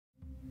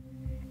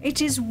It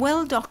is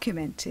well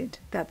documented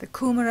that the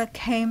kumara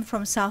came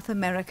from South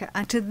America,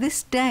 and to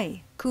this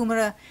day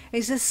kumara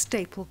is a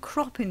staple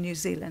crop in New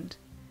Zealand.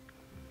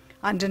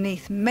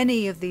 Underneath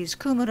many of these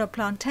kumara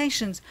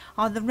plantations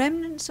are the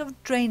remnants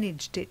of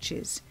drainage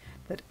ditches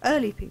that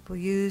early people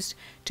used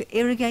to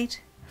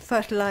irrigate,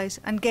 fertilize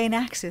and gain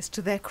access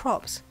to their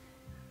crops.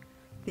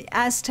 The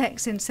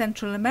Aztecs in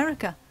Central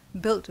America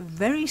built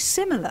very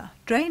similar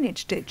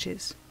drainage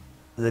ditches.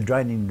 They're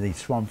draining these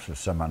swamps for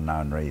some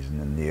unknown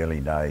reason in the early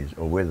days,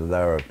 or whether they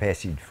were a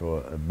passage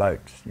for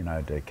boats, you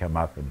know, to come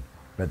up.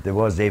 But there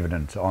was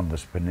evidence on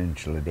this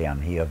peninsula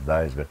down here of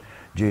those, but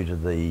due to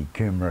the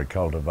kumara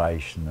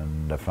cultivation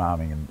and the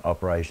farming and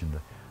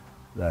operation,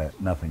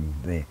 nothing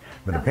there.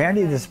 But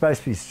apparently there's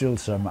supposed to be still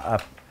some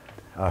up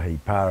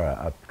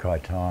Ahipara, up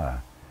Kaitaia.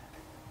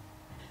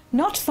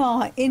 Not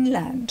far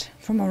inland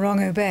from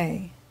Orongo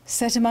Bay,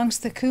 set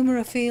amongst the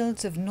kumara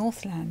fields of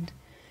Northland,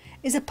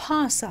 is a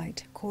power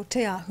site called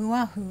Te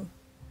Ahuahu.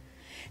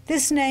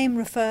 This name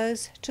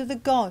refers to the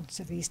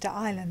gods of Easter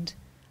Island,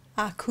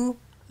 Aku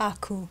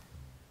Aku.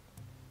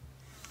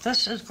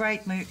 This is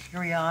Great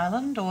Mercury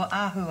Island, or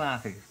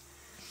Ahuahu,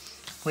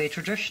 where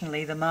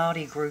traditionally the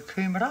Maori grew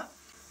kumara,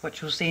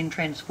 which was then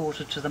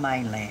transported to the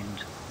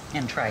mainland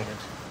and traded.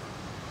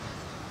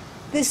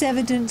 This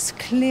evidence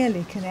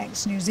clearly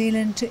connects New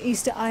Zealand to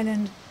Easter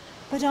Island,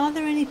 but are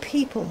there any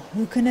people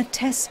who can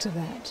attest to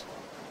that?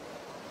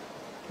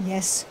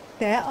 Yes,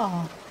 there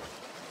are.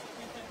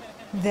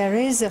 There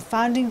is a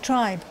founding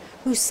tribe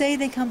who say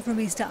they come from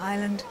Easter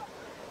Island,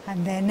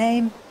 and their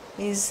name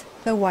is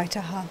the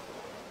Waitaha.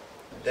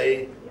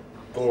 They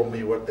call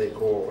me what they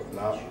call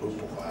Na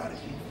Upukari,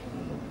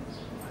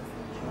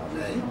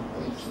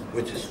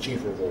 which is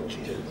chief of all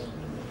chiefs.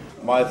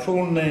 My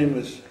full name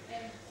is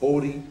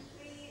Hori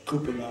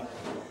Kupuna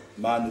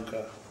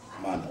Manuka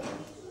Manuka,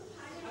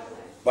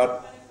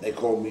 but they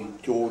call me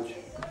George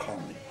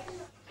Conley.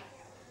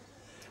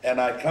 And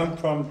I come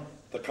from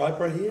the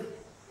Kaipara here.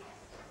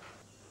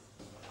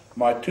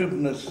 My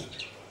tubiness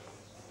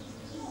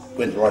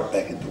went right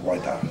back into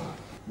Waitaha.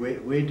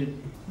 Where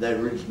did they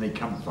originally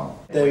come from?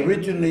 They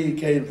originally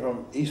came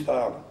from East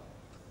Island,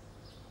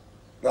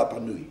 Rapa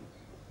Nui.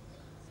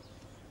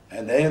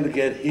 And they only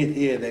get hit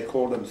here, they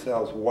call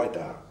themselves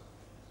Waitaha.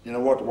 You know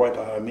what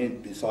Waitaha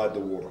means? Beside the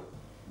water.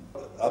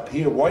 Up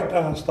here,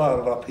 Waitaha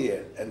started up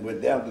here and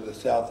went down to the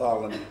South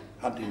Island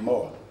hunting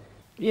moa.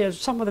 Yeah,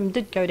 some of them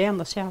did go down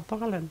the South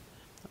Island.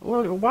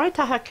 Well,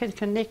 Waitaha can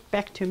connect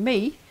back to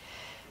me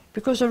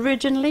because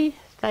originally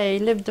they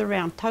lived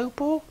around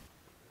Taupo.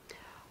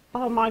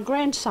 Oh, my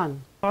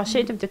grandson, I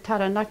sent him to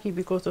Taranaki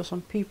because there were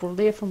some people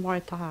there from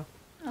Waitaha.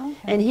 Okay.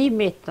 And he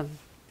met them.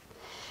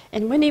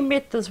 And when he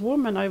met this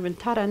woman over in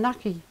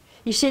Taranaki,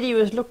 he said he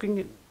was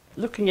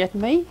looking at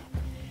me.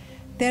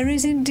 There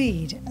is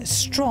indeed a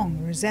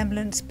strong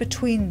resemblance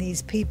between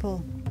these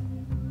people.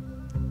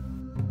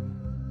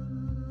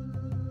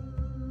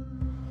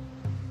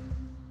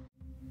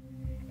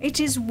 It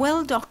is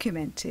well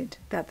documented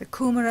that the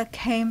kumara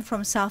came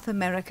from South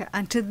America,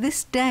 and to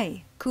this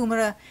day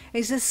kumara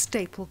is a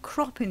staple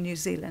crop in New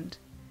Zealand.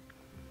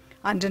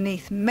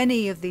 Underneath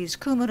many of these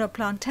kumara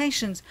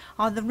plantations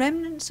are the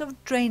remnants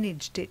of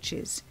drainage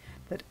ditches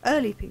that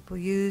early people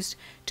used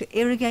to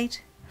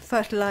irrigate,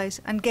 fertilize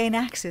and gain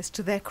access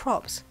to their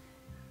crops.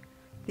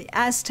 The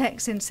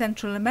Aztecs in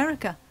Central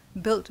America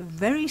built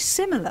very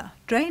similar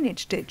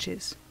drainage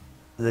ditches.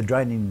 They're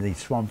draining these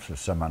swamps for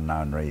some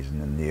unknown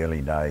reason in the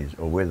early days,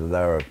 or whether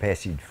they were a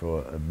passage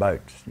for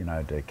boats, you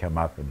know, to come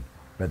up.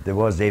 But there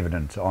was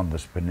evidence on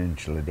this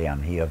peninsula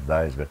down here of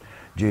those, but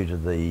due to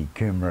the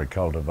kumara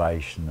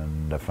cultivation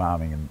and the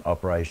farming and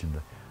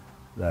operation,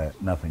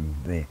 nothing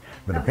there.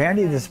 But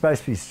apparently there's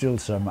supposed to be still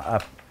some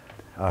up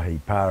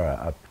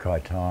Ahipara, up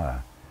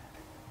Kaitaia.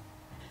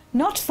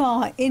 Not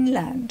far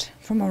inland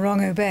from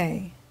Orongo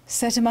Bay,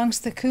 set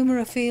amongst the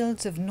kumara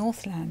fields of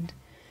Northland,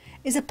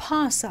 is a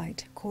power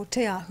site called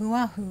Te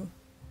Ahuahu.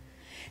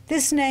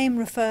 This name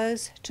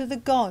refers to the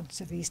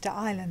gods of Easter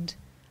Island,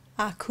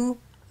 Aku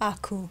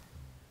Aku.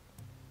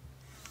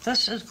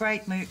 This is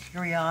Great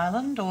Mercury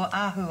Island, or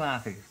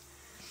Ahuahu,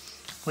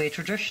 where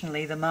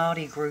traditionally the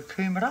Maori grew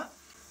kumara,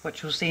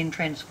 which was then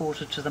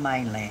transported to the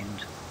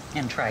mainland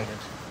and traded.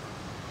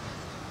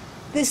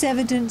 This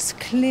evidence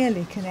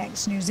clearly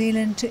connects New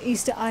Zealand to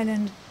Easter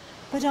Island,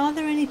 but are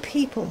there any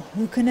people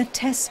who can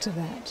attest to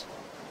that?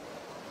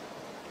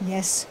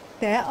 Yes,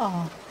 there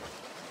are.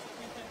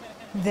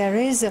 There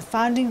is a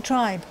founding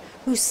tribe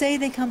who say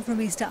they come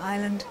from Easter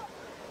Island,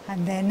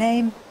 and their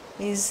name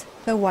is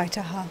the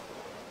Waitaha.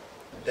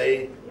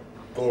 They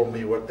call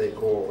me what they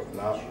call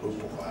Na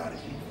Upukari,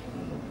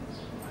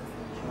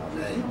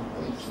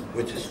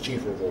 which is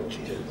chief of all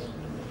chiefs.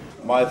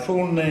 My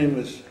full name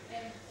is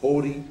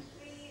Hori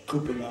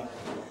Kupuna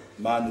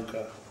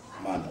Manuka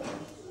Manuka,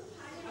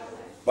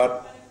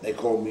 but they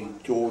call me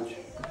George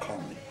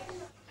Conley.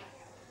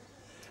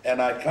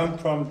 And I come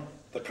from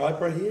the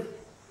Kaipara here.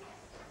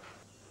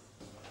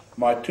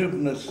 My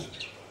tubiness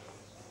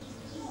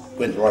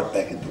went right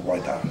back into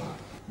Waitaha.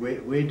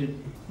 Where did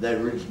they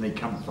originally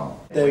come from?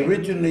 They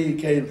originally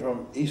came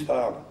from East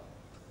Island,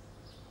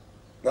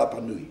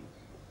 Rapa Nui.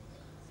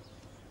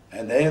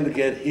 And they only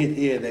get hit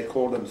here, they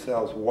call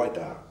themselves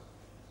Waitaha.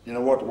 You know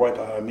what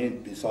Waitaha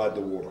means? Beside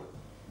the water.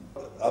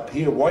 Up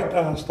here,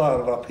 Waitaha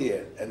started up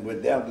here and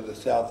went down to the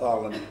South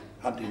Island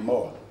hunting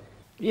moa.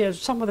 Yeah,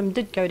 some of them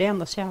did go down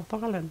the South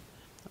Island.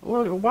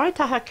 Well,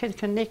 Waitaha can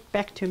connect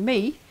back to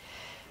me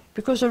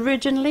because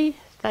originally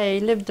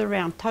they lived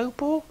around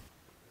Taupo.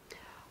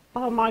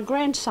 Oh, my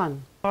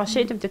grandson, I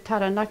sent him to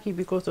Taranaki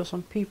because there were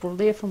some people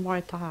there from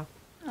Waitaha.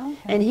 Okay.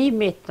 And he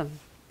met them.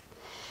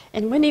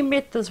 And when he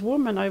met this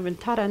woman over in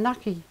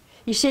Taranaki,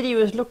 he said he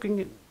was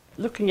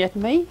looking at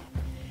me.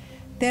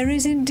 There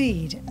is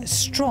indeed a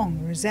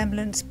strong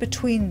resemblance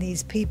between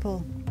these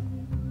people.